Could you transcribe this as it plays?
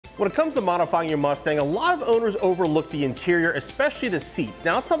When it comes to modifying your Mustang, a lot of owners overlook the interior, especially the seats.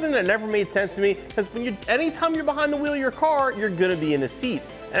 Now, it's something that never made sense to me because anytime you're behind the wheel of your car, you're going to be in the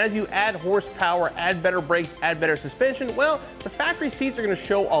seats. And as you add horsepower, add better brakes, add better suspension, well, the factory seats are going to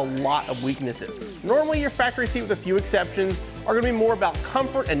show a lot of weaknesses. Normally, your factory seat, with a few exceptions, are going to be more about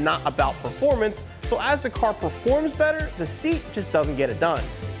comfort and not about performance. So as the car performs better, the seat just doesn't get it done.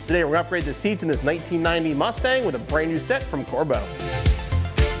 So today, we're going to upgrade the seats in this 1990 Mustang with a brand new set from Corbeau.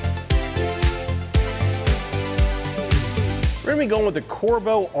 We're going to be going with the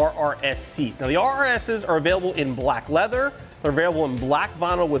Corbeau RRS seats. Now, the RRSs are available in black leather, they're available in black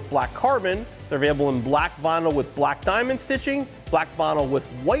vinyl with black carbon, they're available in black vinyl with black diamond stitching, black vinyl with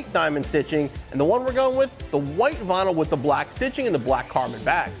white diamond stitching, and the one we're going with, the white vinyl with the black stitching and the black carbon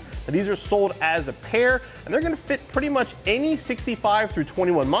bags. Now, these are sold as a pair, and they're going to fit pretty much any 65 through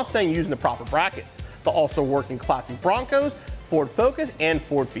 21 Mustang using the proper brackets. They'll also work in classic Broncos, Ford Focus, and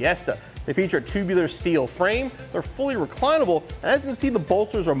Ford Fiesta. They feature a tubular steel frame, they're fully reclinable, and as you can see, the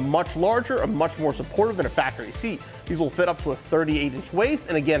bolsters are much larger and much more supportive than a factory seat. These will fit up to a 38-inch waist,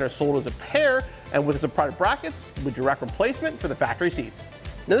 and again are sold as a pair, and with some private brackets, with direct replacement for the factory seats.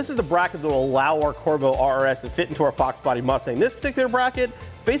 Now, this is the bracket that will allow our Corbeau RRS to fit into our Fox Body Mustang. This particular bracket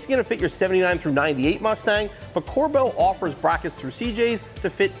is basically going to fit your 79 through 98 Mustang, but Corbeau offers brackets through CJs to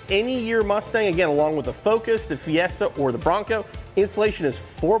fit any year Mustang, again, along with the Focus, the Fiesta, or the Bronco. Installation is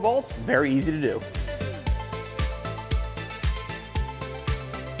 4 bolts, very easy to do.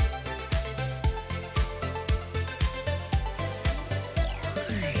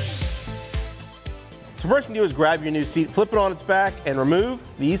 So first thing you do is grab your new seat, flip it on its back, and remove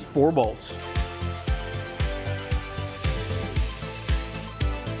these 4 bolts.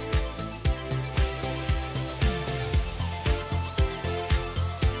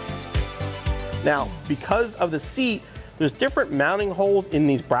 Now, because of the seat, there's different mounting holes in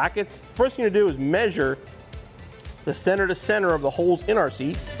these brackets. First thing to do is measure the center to center of the holes in our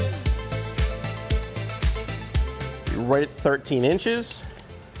seat. You're right at 13 inches.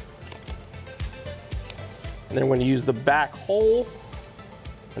 And then we're going to use the back hole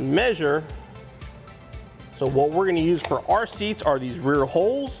and measure. So what we're going to use for our seats are these rear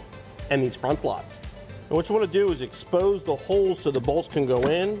holes and these front slots. And what you want to do is expose the holes so the bolts can go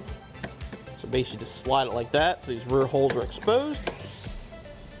in. So basically just slide it like that so these rear holes are exposed.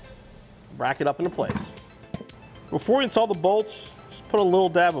 Bracket up into place. Before we install the bolts, just put a little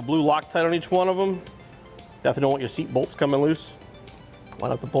dab of blue Loctite on each one of them. Definitely don't want your seat bolts coming loose.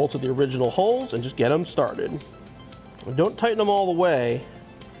 Line up the bolts with the original holes and just get them started. And don't tighten them all the way.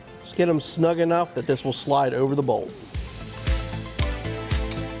 Just get them snug enough that this will slide over the bolt.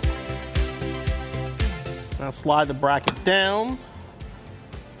 Now slide the bracket down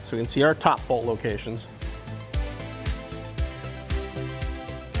so we can see our top bolt locations.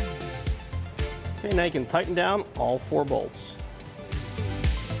 Okay, now you can tighten down all 4 bolts.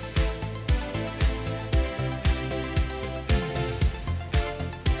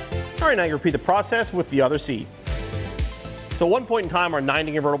 All right, now you repeat the process with the other seat. So at one point in time, our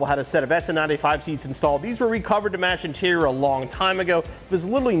 90 convertible had a set of SN95 seats installed. These were recovered to match interior a long time ago. There's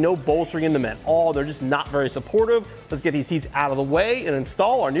literally no bolstering in them at all. They're just not very supportive. Let's get these seats out of the way and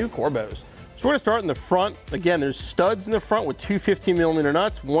install our new Corbeaus. So we're gonna start in the front. Again, there's studs in the front with 2 15mm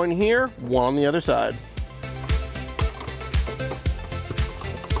nuts, one here, one on the other side.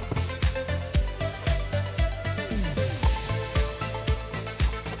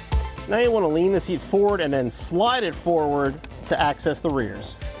 Now you want to lean the seat forward and then slide it forward to access the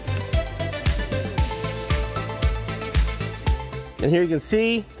rears. And here you can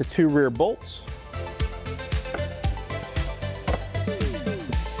see the 2 rear bolts.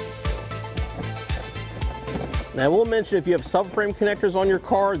 Now I will mention, if you have subframe connectors on your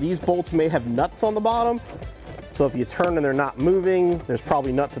car, these bolts may have nuts on the bottom. So if you turn and they're not moving, there's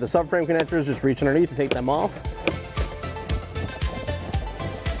probably nuts for the subframe connectors. Just reach underneath and take them off.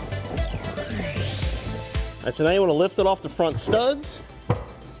 All right, so now you want to lift it off the front studs.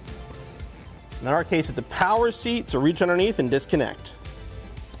 In our case, it's a power seat, so reach underneath and disconnect.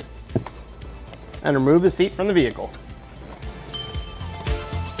 And remove the seat from the vehicle.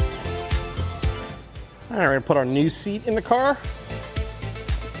 All right, we're going to put our new seat in the car.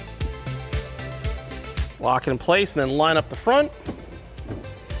 Lock it in place and then line up the front.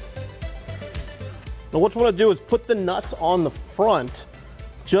 Now what you want to do is put the nuts on the front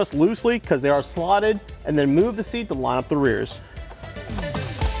just loosely because they are slotted, and then move the seat to line up the rears.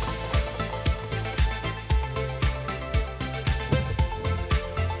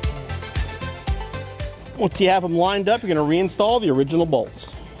 Once you have them lined up, you're going to reinstall the original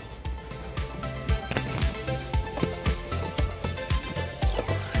bolts.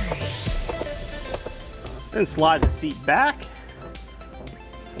 Then slide the seat back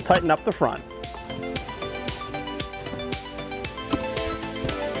and tighten up the front.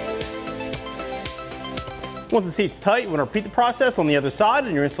 Once the seat's tight, you want to repeat the process on the other side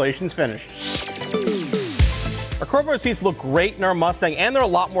and your installation's finished. Our Corbeau seats look great in our Mustang, and they're a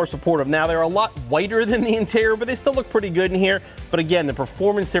lot more supportive. Now, they're a lot whiter than the interior, but they still look pretty good in here. But again, the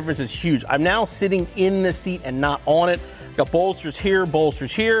performance difference is huge. I'm now sitting in the seat and not on it. Got bolsters here,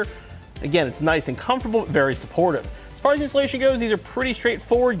 bolsters here. Again, it's nice and comfortable, but very supportive. As far as installation goes, these are pretty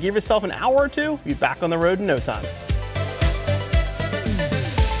straightforward. Give yourself an hour or two, be back on the road in no time.